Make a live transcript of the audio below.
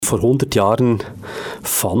vor 100 Jahren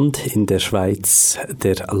fand in der Schweiz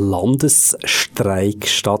der Landesstreik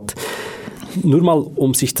statt. Nur mal,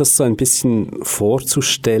 um sich das so ein bisschen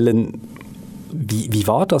vorzustellen, wie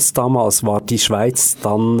war das damals? War die Schweiz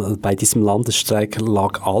dann bei diesem Landesstreik,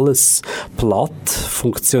 lag alles platt,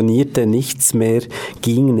 funktionierte nichts mehr,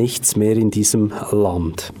 ging nichts mehr in diesem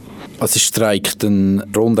Land? Also es streikten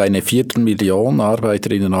rund 250.000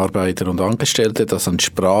 Arbeiterinnen, Arbeiter und Angestellte. Das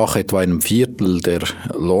entsprach etwa einem Viertel der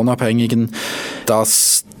Lohnabhängigen.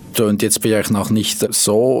 Das tönt jetzt vielleicht noch nicht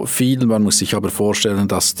so viel. Man muss sich aber vorstellen,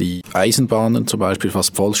 dass die Eisenbahnen zum Beispiel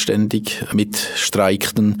fast vollständig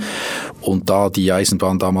mitstreikten. Und da die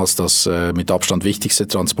Eisenbahn damals das mit Abstand wichtigste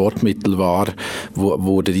Transportmittel war,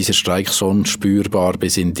 wurde dieser Streik schon spürbar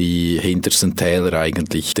bis in die hintersten Täler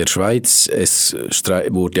eigentlich der Schweiz. Es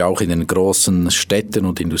wurde auch in den großen Städten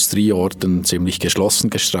und Industrieorten ziemlich geschlossen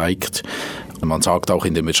gestreikt. Man sagt auch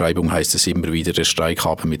in der Beschreibung, heißt es immer wieder, der Streik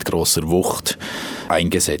habe mit großer Wucht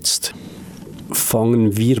eingesetzt.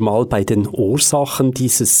 Fangen wir mal bei den Ursachen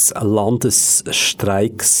dieses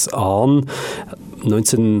Landesstreiks an.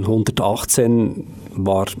 1918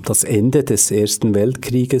 war das Ende des Ersten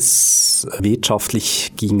Weltkrieges.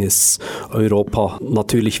 Wirtschaftlich ging es Europa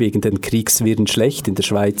natürlich wegen den Kriegswirren schlecht. In der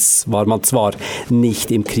Schweiz war man zwar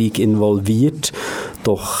nicht im Krieg involviert,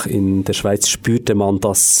 doch in der Schweiz spürte man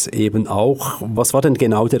das eben auch. Was war denn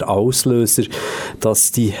genau der Auslöser,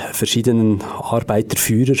 dass die verschiedenen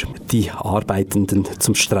Arbeiterführer die Arbeitenden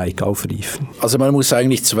zum Streik aufriefen? Also man muss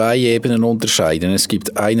eigentlich zwei Ebenen unterscheiden. Es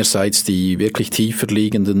gibt einerseits die wirklich tiefer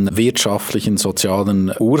liegenden wirtschaftlichen, sozialen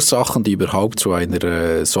Ursachen, die überhaupt zu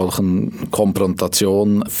einer solchen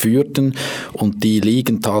Konfrontation führten, und die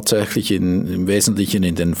liegen tatsächlich im Wesentlichen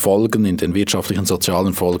in den Folgen, in den wirtschaftlichen,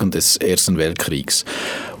 sozialen Folgen des Ersten Weltkriegs.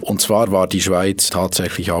 Und zwar war die Schweiz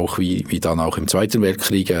tatsächlich auch, wie dann auch im Zweiten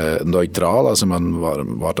Weltkrieg, neutral. Also man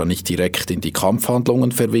war da nicht direkt in die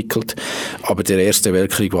Kampfhandlungen verwickelt. Aber der Erste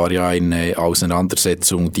Weltkrieg war ja eine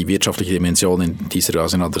Auseinandersetzung, die wirtschaftliche Dimension in dieser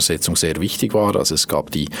Auseinandersetzung sehr wichtig war. Also es gab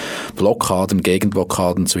die Blockaden,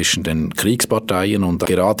 Gegenblockaden zwischen den Kriegsparteien, und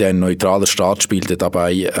gerade ein neutraler Staat spielte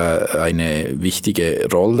dabei eine wichtige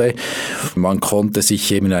Rolle. Man konnte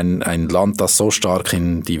sich eben ein Land, das so stark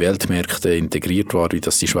in die Weltmärkte integriert war, wie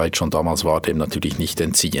das die Schweiz schon damals war, dem natürlich nicht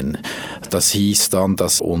entziehen. Das hieß dann,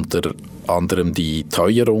 dass unter anderem die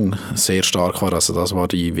Teuerung sehr stark war. Also das war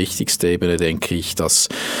die wichtigste Ebene, denke ich, dass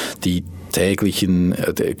die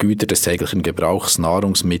Güter des täglichen Gebrauchs,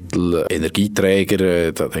 Nahrungsmittel,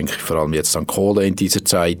 Energieträger, da denke ich vor allem jetzt an Kohle in dieser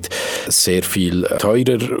Zeit, sehr viel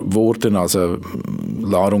teurer wurden. Also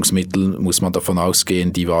Nahrungsmittel, muss man davon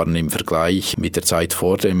ausgehen, die waren im Vergleich mit der Zeit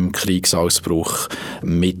vor dem Kriegsausbruch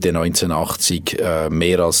Mitte 1980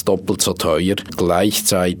 mehr als doppelt so teuer.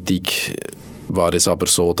 Gleichzeitig war es aber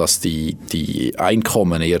so, dass die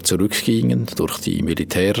Einkommen eher zurückgingen durch die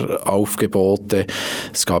Militäraufgebote.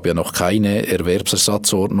 Es gab ja noch keine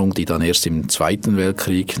Erwerbsersatzordnung, die dann erst im Zweiten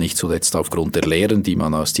Weltkrieg, nicht zuletzt aufgrund der Lehren, die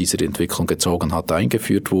man aus dieser Entwicklung gezogen hat,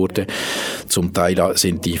 eingeführt wurde. Zum Teil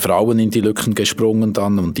sind die Frauen in die Lücken gesprungen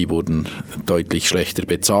dann, und die wurden deutlich schlechter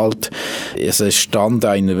bezahlt. Es stand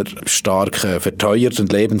einer stark verteuerten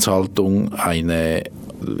Lebenshaltung eine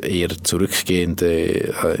eher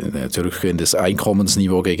zurückgehendes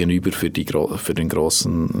Einkommensniveau gegenüber für die große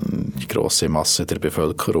Masse der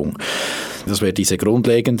Bevölkerung. Das wäre diese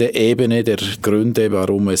grundlegende Ebene der Gründe,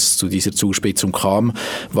 warum es zu dieser Zuspitzung kam.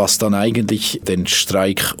 Was dann eigentlich den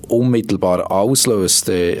Streik unmittelbar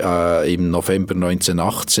auslöste im November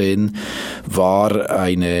 1918, war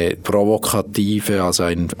eine provokative, also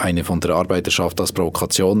eine von der Arbeiterschaft als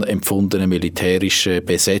Provokation empfundene militärische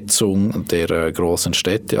Besetzung der großen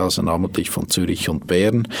Städte, also namentlich von Zürich und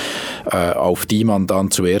Bern, auf die man dann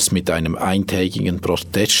zuerst mit einem eintägigen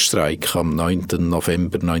Proteststreik am 9.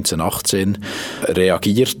 November 1918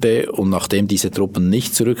 reagierte. Und nachdem diese Truppen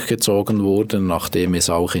nicht zurückgezogen wurden, nachdem es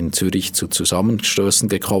auch in Zürich zu Zusammenstößen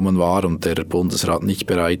gekommen war und der Bundesrat nicht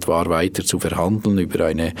bereit war, weiter zu verhandeln über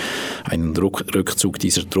einen Rückzug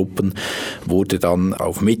dieser Truppen, wurde dann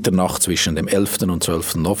auf Mitternacht zwischen dem 11. und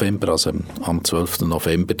 12. November, also am 12.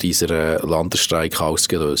 November, dieser Landesstreik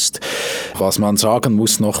ausgelöst. Was man sagen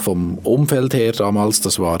muss noch vom Umfeld her damals,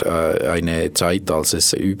 das war eine Zeit, als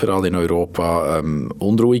es überall in Europa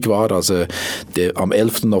unruhig war. Also am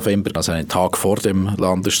 11. November, also einen Tag vor dem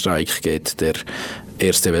Landesstreik, geht der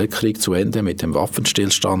Erste Weltkrieg zu Ende mit dem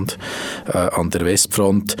Waffenstillstand an der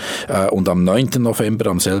Westfront. Und am 9. November,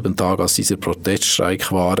 am selben Tag, als dieser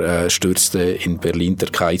Proteststreik war, stürzte in Berlin der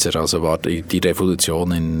Kaiser. Also war die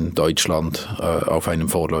Revolution in Deutschland auf einem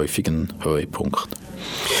vorläufigen Höhepunkt.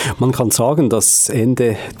 Man kann sagen, das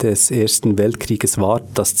Ende des Ersten Weltkrieges war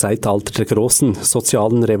das Zeitalter der großen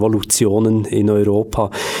sozialen Revolutionen in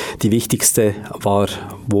Europa. Die wichtigste war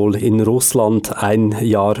wohl in Russland ein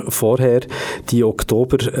Jahr vorher, die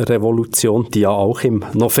Oktoberrevolution, die ja auch im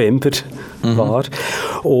November war.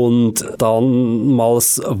 Und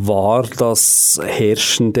damals war das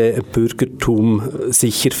herrschende Bürgertum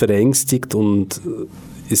sicher verängstigt und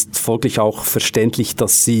ist folglich auch verständlich,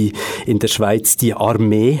 dass sie in der Schweiz die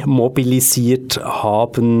Armee mobilisiert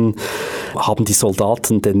haben. Haben die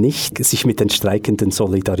Soldaten denn nicht sich mit den Streikenden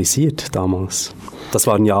solidarisiert damals? Das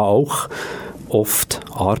waren ja auch oft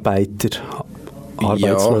Arbeiter,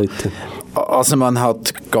 Arbeitsleute. Ja. Also man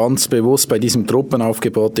hat ganz bewusst bei diesem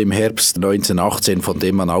Truppenaufgebot im Herbst 1918, von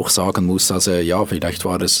dem man auch sagen muss, also ja, vielleicht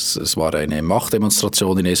war es war eine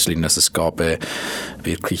Machtdemonstration in erster Linie, also es gab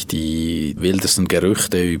wirklich die wildesten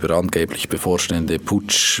Gerüchte über angeblich bevorstehende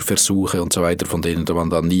Putschversuche und so weiter, von denen man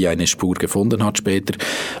dann nie eine Spur gefunden hat später.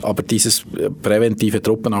 Aber dieses präventive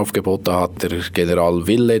Truppenaufgebot, da hat der General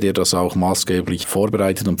Wille, der das auch maßgeblich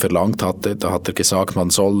vorbereitet und verlangt hatte, da hat er gesagt,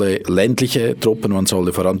 man solle ländliche Truppen, man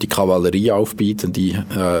solle vor allem die Kavallerie aufbieten, die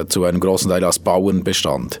zu einem großen Teil aus Bauern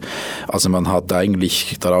bestand. Also man hat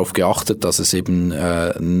eigentlich darauf geachtet, dass es eben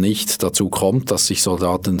nicht dazu kommt, dass sich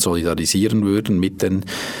Soldaten solidarisieren würden mit den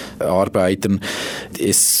Arbeitern.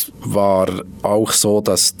 Es war auch so,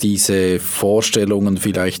 dass diese Vorstellungen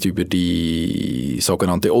vielleicht über die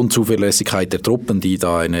sogenannte Unzuverlässigkeit der Truppen, die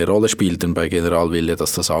da eine Rolle spielten bei General Wille,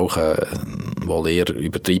 dass das auch wohl eher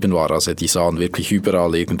übertrieben war. Also die sahen wirklich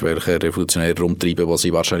überall irgendwelche revolutionäre Umtriebe, wo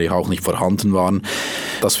sie wahrscheinlich auch nicht vorhanden waren.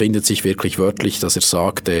 Das findet sich wirklich wörtlich, dass er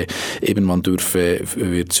sagte, eben man dürfe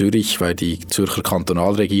für Zürich, weil die Zürcher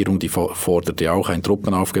Kantonalregierung, die forderte auch ein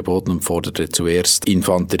Truppenaufgebot und forderte zuerst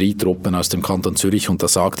Infanterietruppen aus dem Kanton Zürich, und da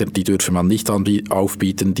sagte er, die dürfe man nicht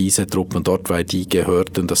aufbieten, diese Truppen dort, weil die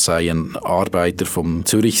gehörten, das seien Arbeiter vom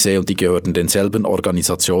Zürichsee und die gehörten denselben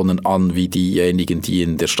Organisationen an wie diejenigen, die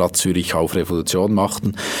in der Stadt Zürich auf Revolution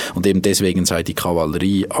machten, und eben deswegen sei die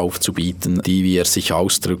Kavallerie aufzubieten, die, wie er sich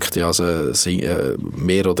ausdrückte, also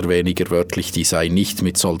mehr oder weniger wörtlich, die sei nicht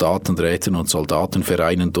mit Soldatenräten und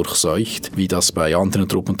Soldatenvereinen durchseucht, wie das bei anderen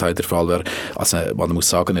Truppenteilen der Fall war. Also man muss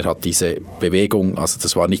sagen, er hat diese Bewegung, also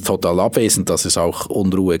das war nicht total abwesend, dass es auch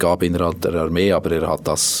Unruhe gab innerhalb der Armee, aber er hat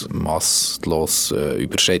das maßlos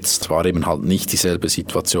überschätzt. War eben halt nicht dieselbe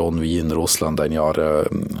Situation wie in Russland ein Jahr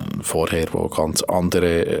vorher, wo ganz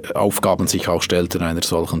andere Aufgaben sich auch stellten einer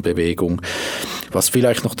solchen Bewegung. Was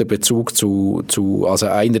vielleicht noch der Bezug zu also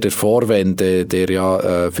einer der Vorwände, der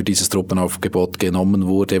ja für dieses Truppenaufgebot genommen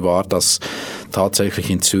wurde, war, dass tatsächlich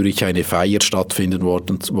in Zürich eine Feier stattfinden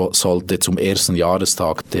sollte zum ersten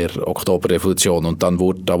Jahrestag der Oktoberrevolution, und dann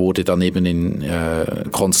wurde dann eben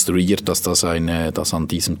konstruiert, dass an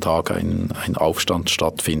diesem Tag ein Aufstand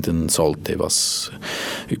stattfinden sollte, was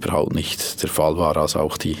überhaupt nicht der Fall war. Also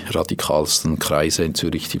auch die radikalsten Kreise in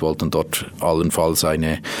Zürich, die wollten dort allenfalls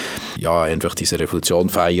einfach diese Revolution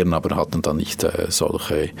feiern, aber hatten dann nicht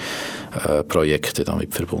solche Projekte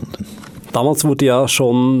damit verbunden. Damals wurde ja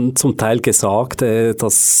schon zum Teil gesagt,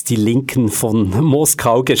 dass die Linken von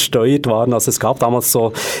Moskau gesteuert waren. Also es gab damals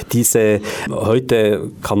so heute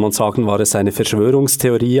kann man sagen, war es eine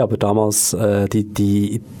Verschwörungstheorie, aber damals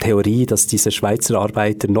die Theorie, dass diese Schweizer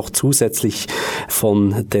Arbeiter noch zusätzlich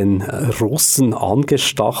von den Russen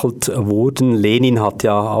angestachelt wurden. Lenin hat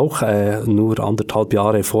ja auch nur 1,5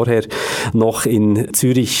 Jahre vorher noch in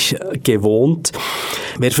Zürich gewohnt.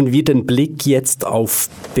 Werfen wir den Blick jetzt auf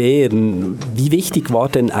Bern. Wie wichtig war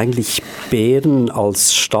denn eigentlich Bern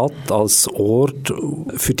als Stadt, als Ort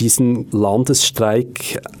für diesen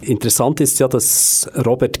Landesstreik? Interessant ist ja, dass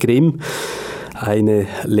Robert Grimm, eine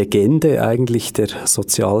Legende eigentlich der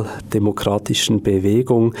sozialdemokratischen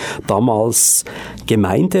Bewegung, damals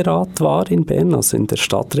Gemeinderat war in Bern, also in der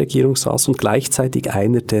Stadtregierung saß und gleichzeitig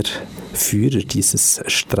einer der Führer dieses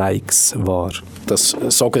Streiks war. Das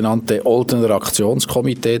sogenannte Oltener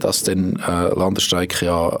Aktionskomitee, das den Landesstreik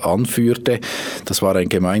ja anführte, das war ein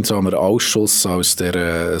gemeinsamer Ausschuss aus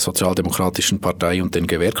der Sozialdemokratischen Partei und den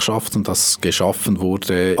Gewerkschaften, das geschaffen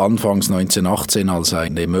wurde anfangs 1918 als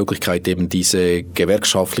eine Möglichkeit, eben diese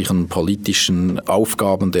gewerkschaftlichen, politischen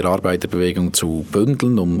Aufgaben der Arbeiterbewegung zu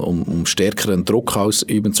bündeln, um stärkeren Druck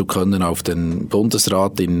ausüben zu können auf den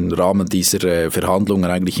Bundesrat im Rahmen dieser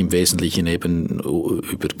Verhandlungen, eigentlich im Wesentlichen eben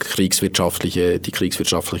über die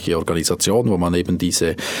kriegswirtschaftliche Organisation, wo man eben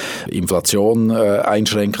diese Inflation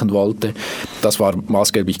einschränken wollte. Das war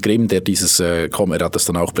maßgeblich Grimm, der er hat das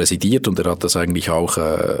dann auch präsidiert und er hat das eigentlich auch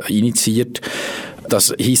initiiert.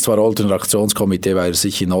 Das hieß zwar Oltener Aktionskomitee, weil er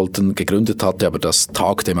sich in Olten gegründet hatte, aber das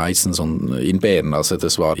tagte meistens in Bern. Also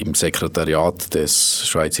das war im Sekretariat des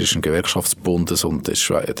Schweizerischen Gewerkschaftsbundes und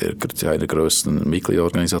einer größten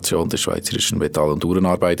Mitgliederorganisation des Schweizerischen Metall- und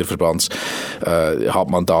Uhrenarbeiterverbands.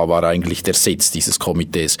 War eigentlich der Sitz dieses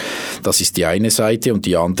Komitees. Das ist die eine Seite und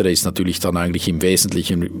die andere ist natürlich dann eigentlich im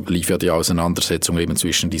Wesentlichen lief ja die Auseinandersetzung eben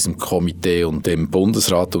zwischen diesem Komitee und dem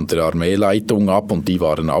Bundesrat und der Armeeleitung ab und die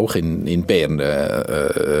waren auch in Bern.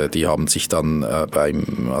 Die haben sich dann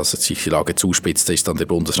als sich die Lage zuspitzte, ist dann der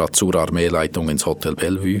Bundesrat zur Armeeleitung ins Hotel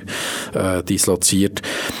Bellevue disloziert.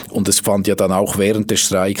 Und es fand ja dann auch während des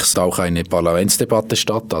Streiks auch eine Parlamentsdebatte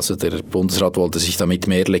statt. Also der Bundesrat wollte sich damit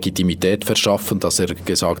mehr Legitimität verschaffen, dass er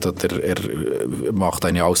gesagt hat, er macht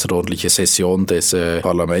eine außerordentliche Session des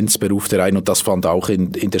Parlaments, beruft er ein und das fand auch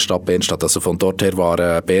in der Stadt Bern statt. Also von dort her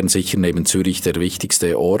war Bern sicher neben Zürich der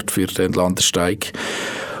wichtigste Ort für den Landesstreik.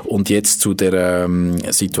 Und jetzt zu der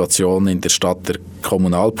Situation in der Stadt, der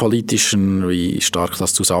kommunalpolitischen, wie stark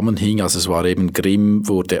das zusammenhing. Also es war eben, Grimm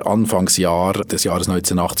wurde Anfangsjahr des Jahres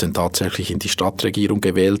 1918 tatsächlich in die Stadtregierung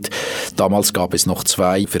gewählt. Damals gab es noch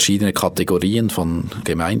 2 verschiedene Kategorien von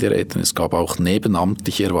Gemeinderäten. Es gab auch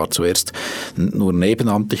nebenamtliche, er war zuerst nur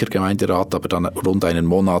nebenamtlicher Gemeinderat, aber dann rund einen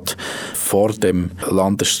Monat vor dem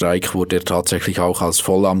Landesstreik wurde er tatsächlich auch als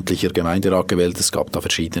vollamtlicher Gemeinderat gewählt. Es gab da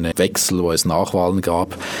verschiedene Wechsel, wo es Nachwahlen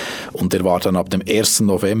gab. Und er war dann ab dem 1.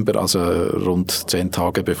 November, also rund 10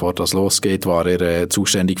 Tage bevor das losgeht, war er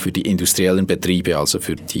zuständig für die industriellen Betriebe, also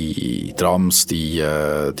für die Trams,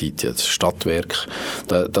 das Stadtwerk.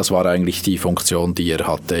 Das war eigentlich die Funktion, die er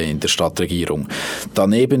hatte in der Stadtregierung.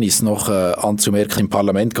 Daneben ist noch anzumerken, im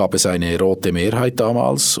Parlament gab es eine rote Mehrheit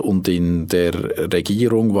damals und in der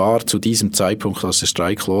Regierung war zu diesem Zeitpunkt, als der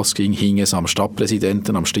Streik losging, hing es am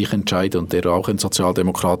Stadtpräsidenten, am Stichentscheid und der auch ein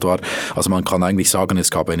Sozialdemokrat war. Also man kann eigentlich sagen, es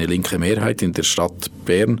gab eine linke Mehrheit in der Stadt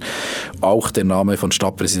Bern. Auch der Name von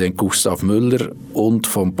Stadtpräsident Gustav Müller und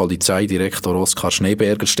vom Polizeidirektor Oskar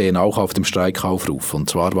Schneeberger stehen auch auf dem Streikaufruf. Und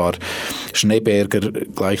zwar war Schneeberger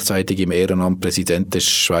gleichzeitig im Ehrenamt Präsident des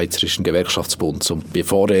Schweizerischen Gewerkschaftsbunds. Und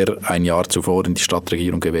bevor er ein Jahr zuvor in die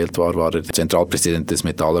Stadtregierung gewählt war, war er Zentralpräsident des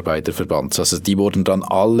Metallarbeiterverbands. Also die wurden dann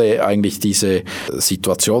alle eigentlich diese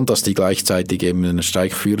Situation, dass die gleichzeitig eben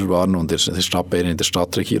Streikführer waren und der Stadt Bern in der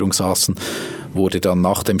Stadtregierung saßen, wurde dann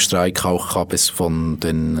nach dem Streik auch, gab es von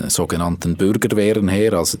den sogenannten Bürgerwehren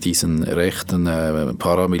her, also diesen rechten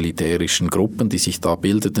paramilitärischen Gruppen, die sich da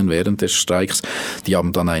bildeten während des Streiks, die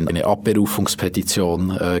haben dann eine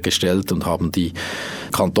Abberufungspetition gestellt und haben die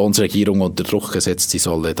Kantonsregierung unter Druck gesetzt, sie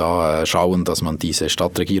solle da schauen, dass man diese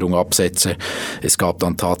Stadtregierung absetze. Es gab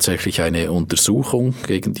dann tatsächlich eine Untersuchung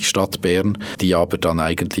gegen die Stadt Bern, die aber dann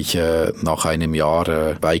eigentlich nach einem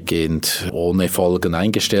Jahr weitgehend ohne Folgen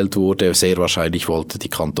eingestellt wurde. Sehr wahrscheinlich wollte die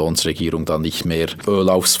Kantonsregierung dann nicht mehr Öl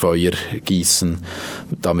aufs Feuer gießen,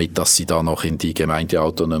 damit, dass sie da noch in die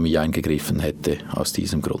Gemeindeautonomie eingegriffen hätte, aus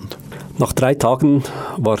diesem Grund. Nach 3 Tagen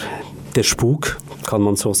war der Spuk, kann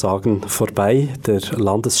man so sagen, vorbei. Der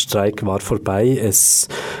Landesstreik war vorbei. Es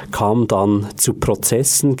kam dann zu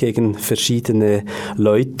Prozessen gegen verschiedene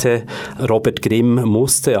Leute. Robert Grimm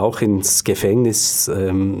musste auch ins Gefängnis.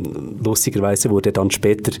 Lustigerweise wurde er dann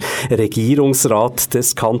später Regierungsrat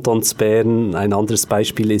des Kantons Bern. Ein anderes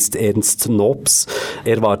Beispiel ist Ernst Nobs.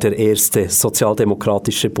 Er war der erste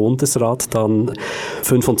sozialdemokratische Bundesrat, dann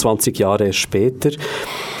 25 Jahre später.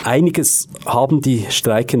 Einiges haben die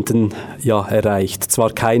Streikenden ja erreicht.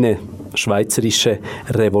 Zwar keine schweizerische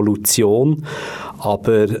Revolution,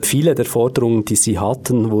 aber viele der Forderungen, die sie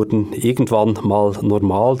hatten, wurden irgendwann mal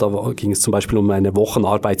normal. Da ging es zum Beispiel um eine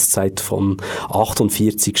Wochenarbeitszeit von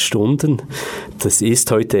 48 Stunden. Das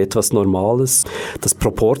ist heute etwas Normales. Das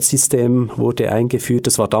Proportsystem wurde eingeführt.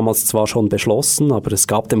 Das war damals zwar schon beschlossen, aber es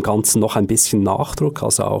gab dem Ganzen noch ein bisschen Nachdruck.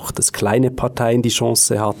 Also auch, dass kleine Parteien die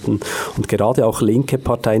Chance hatten und gerade auch linke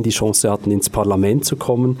Parteien die Chance hatten, ins Parlament zu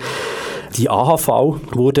kommen. Die AHV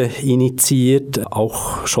wurde initiiert,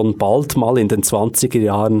 auch schon bald mal in den 20er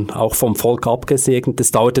Jahren, auch vom Volk abgesegnet.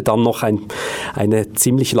 Es dauerte dann noch eine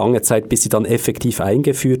ziemlich lange Zeit, bis sie dann effektiv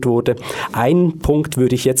eingeführt wurde. Ein Punkt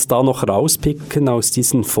würde ich jetzt da noch rauspicken aus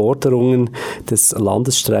diesen Forderungen des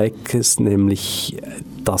Landesstreiks, nämlich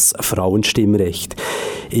das Frauenstimmrecht.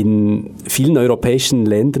 In vielen europäischen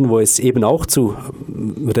Ländern, wo es eben auch zu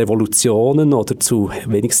Revolutionen oder zu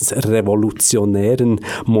wenigstens revolutionären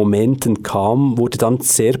Momenten kam, wurde dann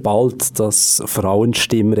sehr bald das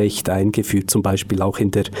Frauenstimmrecht eingeführt, zum Beispiel auch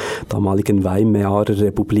in der damaligen Weimarer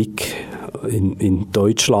Republik in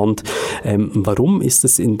Deutschland. Warum ist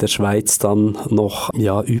es in der Schweiz dann noch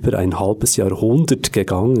über ein halbes Jahrhundert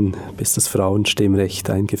gegangen, bis das Frauenstimmrecht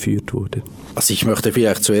eingeführt wurde? Also ich möchte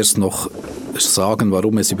vielleicht zuerst noch sagen,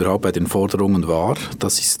 warum es überhaupt bei den Forderungen war.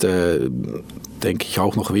 Das ist, denke ich,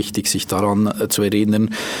 auch noch wichtig, sich daran zu erinnern.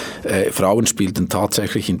 Frauen spielten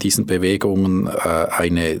tatsächlich in diesen Bewegungen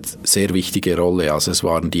eine sehr wichtige Rolle. Also es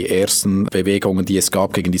waren die ersten Bewegungen, die es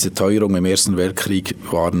gab gegen diese Teuerung im Ersten Weltkrieg,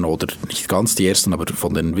 waren, oder nicht ganz die ersten, aber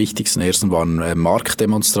von den wichtigsten ersten waren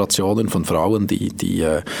Marktdemonstrationen von Frauen, die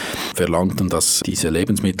verlangten, dass diese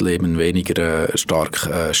Lebensmittel eben weniger stark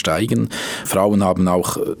steigen. Frauen haben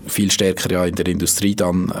auch viel stärker in der Industrie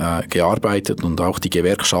dann gearbeitet und auch die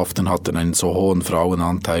Gewerkschaften hatten einen so hohen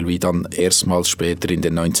Frauenanteil wie dann erstmals später in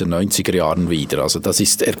den 1990er Jahren wieder. Also das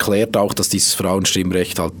ist erklärt auch, dass dieses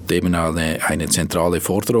Frauenstimmrecht halt eben eine zentrale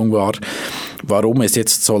Forderung war. Warum es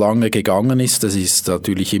jetzt so lange gegangen ist, das ist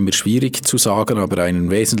natürlich immer schwierig zu sagen, aber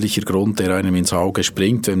ein wesentlicher Grund, der einem ins Auge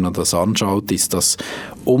springt, wenn man das anschaut, ist, dass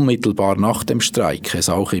unmittelbar nach dem Streik es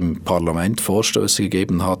auch im Parlament Vorstöße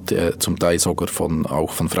gegeben hat, zum Teil sogar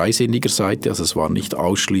auch von freisinniger Seite, also es war nicht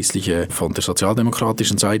ausschließlich von der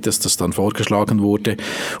sozialdemokratischen Seite, dass das dann vorgeschlagen wurde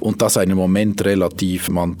und dass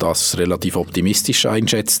man das relativ optimistisch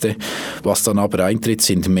einschätzte. Was dann aber eintritt,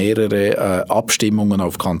 sind mehrere Abstimmungen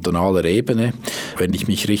auf kantonaler Ebene. Wenn ich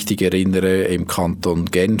mich richtig erinnere, im Kanton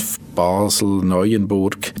Genf, Basel,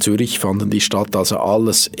 Neuenburg, Zürich fanden die statt, also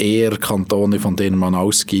alles eher Kantone, von denen man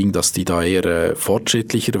ausging, dass die da eher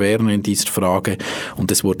fortschrittlicher wären in dieser Frage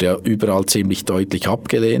und es wurde ja überall ziemlich deutlich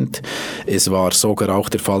abgelehnt. Es war sogar auch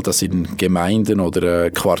der Fall, dass in Gemeinden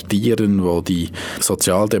oder Quartieren, wo die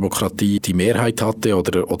Sozialdemokratie die Mehrheit hatte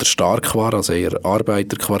oder stark war, also eher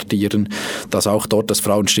Arbeiterquartieren, dass auch dort das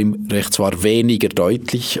Frauenstimmrecht zwar weniger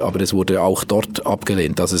deutlich, aber es wurde auch dort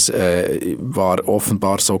abgelehnt. Also es war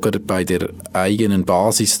offenbar sogar bei der eigenen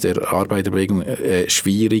Basis der Arbeiterbewegung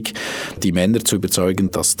schwierig, die Männer zu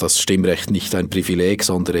überzeugen, dass das Stimmrecht nicht ein Privileg,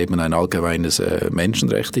 sondern eben ein allgemeines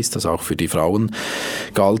Menschenrecht ist, das auch für die Frauen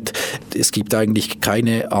galt. Es gibt eigentlich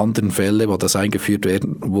keine anderen Fälle, wo das eingeführt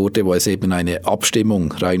wurde, wo es eben eine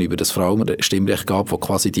Abstimmung rein über das Frauenstimmrecht gab, wo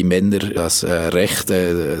quasi die Männer das Recht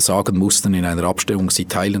sagen mussten in einer Abstimmung, sie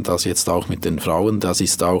teilen das jetzt auch mit den Frauen. Das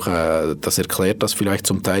erklärt das vielleicht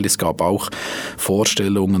zum Teil. Es gab auch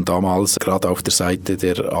Vorstellungen damals, gerade auf der Seite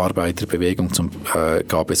der Arbeiterbewegung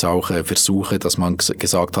gab es auch Versuche, dass man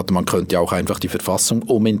gesagt hat, man könnte auch einfach die Verfassung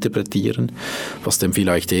uminterpretieren, was dem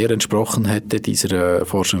vielleicht eher entsprochen hätte, dieser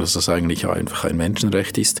Forschung, dass das eigentlich einfach ein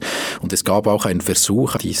Menschenrecht ist. Und es gab auch einen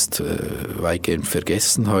Versuch, die ist weitgehend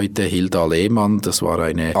vergessen heute, Hilda Lehmann, das war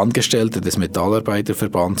eine Angestellte des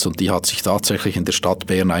Metallarbeiterverbands und die hat sich tatsächlich in der Stadt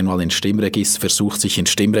Bern einmal versucht, sich ins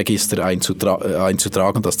Stimmregister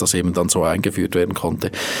einzutragen, dass das eben dann so eingeführt werden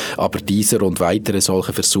konnte. Aber dieser und weitere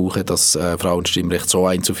solche Versuche, das Frauenstimmrecht so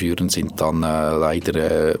einzuführen,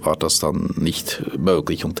 war das dann nicht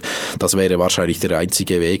möglich. Und das wäre wahrscheinlich der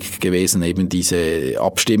einzige Weg gewesen, eben diese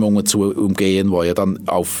Abstimmungen zu umgehen, wo ja dann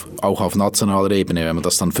auch auf nationaler Ebene, wenn man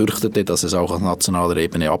das dann fürchtete, dass es auch auf nationaler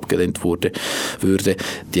Ebene abgelehnt würde.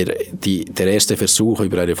 Der erste Versuch,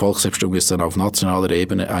 über eine Volksabstimmung es dann auf nationaler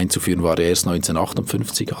Ebene einzuführen, war erst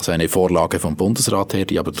 1958, also eine Vorlage vom Bundesrat her,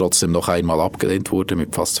 die aber trotzdem noch einmal abgelehnt wurde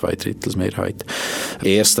mit fast 2/3 Mehrheit.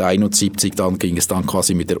 Erst 1971 dann ging es dann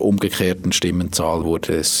quasi mit der umgekehrten Stimmenzahl,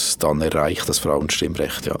 wurde es dann erreicht, das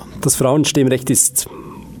Frauenstimmrecht. Ja. Das Frauenstimmrecht ist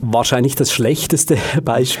wahrscheinlich das schlechteste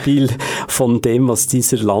Beispiel von dem, was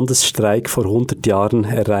dieser Landesstreik vor 100 Jahren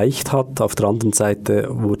erreicht hat. Auf der anderen Seite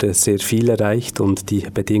wurde sehr viel erreicht und die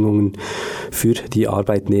Bedingungen für die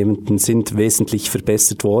Arbeitnehmenden sind wesentlich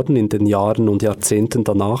verbessert worden in den Jahren und Jahrzehnten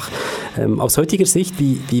danach. Aus heutiger Sicht,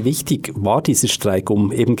 wie wichtig war dieser Streik,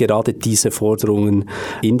 um eben gerade diese Forderungen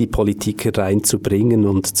in die Politik reinzubringen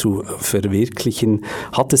und zu verwirklichen?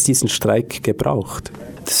 Hat es diesen Streik gebraucht?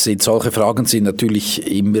 Solche Fragen sind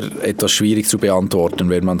natürlich immer etwas schwierig zu beantworten,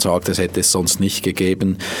 wenn man sagt, es hätte es sonst nicht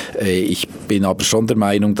gegeben. Ich bin aber schon der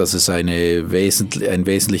Meinung, dass es ein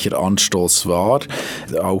wesentlicher Anstoß war,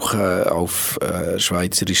 auch auf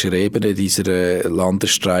schweizerischer Ebene, dieser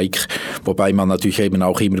Landesstreik, wobei man natürlich eben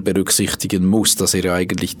auch immer berücksichtigen muss, dass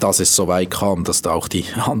es so weit kam, dass da auch die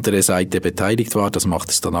andere Seite beteiligt war. Das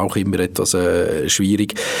macht es dann auch immer etwas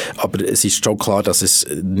schwierig. Aber es ist schon klar, dass es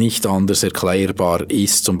nicht anders erklärbar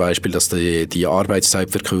ist, zum Beispiel, dass die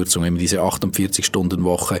Arbeitszeitverkürzung, eben diese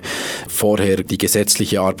 48-Stunden-Woche, die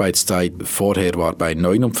gesetzliche Arbeitszeit vorher war bei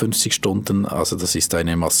 59 Stunden, also das ist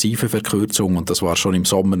eine massive Verkürzung und das war schon im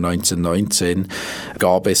Sommer 1919,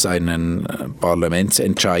 gab es einen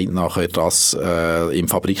Parlamentsentscheid nachher, das im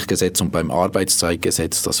Fabrikgesetz und beim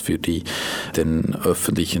Arbeitszeitgesetz, das für den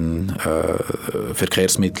öffentlichen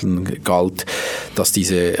Verkehrsmitteln galt, dass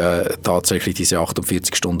tatsächlich diese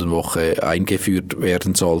 48-Stunden-Woche eingeführt werden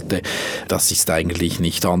werden sollte. Das ist eigentlich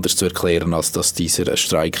nicht anders zu erklären, als dass dieser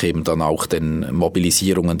Streik eben dann auch den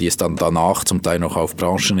Mobilisierungen, die es dann danach zum Teil noch auf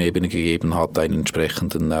Branchenebene gegeben hat, einen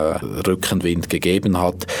entsprechenden Rückenwind gegeben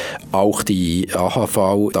hat. Auch die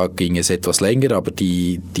AHV, da ging es etwas länger, aber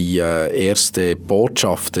die erste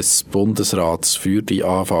Botschaft des Bundesrats für die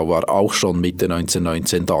AHV war auch schon Mitte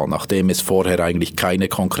 1919 da, nachdem es vorher eigentlich keine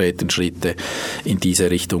konkreten Schritte in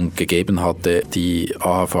diese Richtung gegeben hatte, die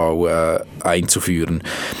AHV einzuführen.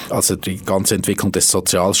 Also die ganze Entwicklung des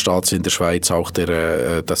Sozialstaats in der Schweiz, auch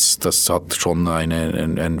das hat schon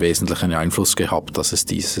einen wesentlichen Einfluss gehabt, dass es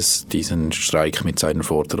diesen Streik mit seinen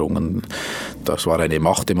Forderungen, das war eine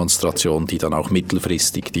Machtdemonstration, die dann auch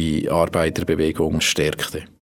mittelfristig die Arbeiterbewegung stärkte.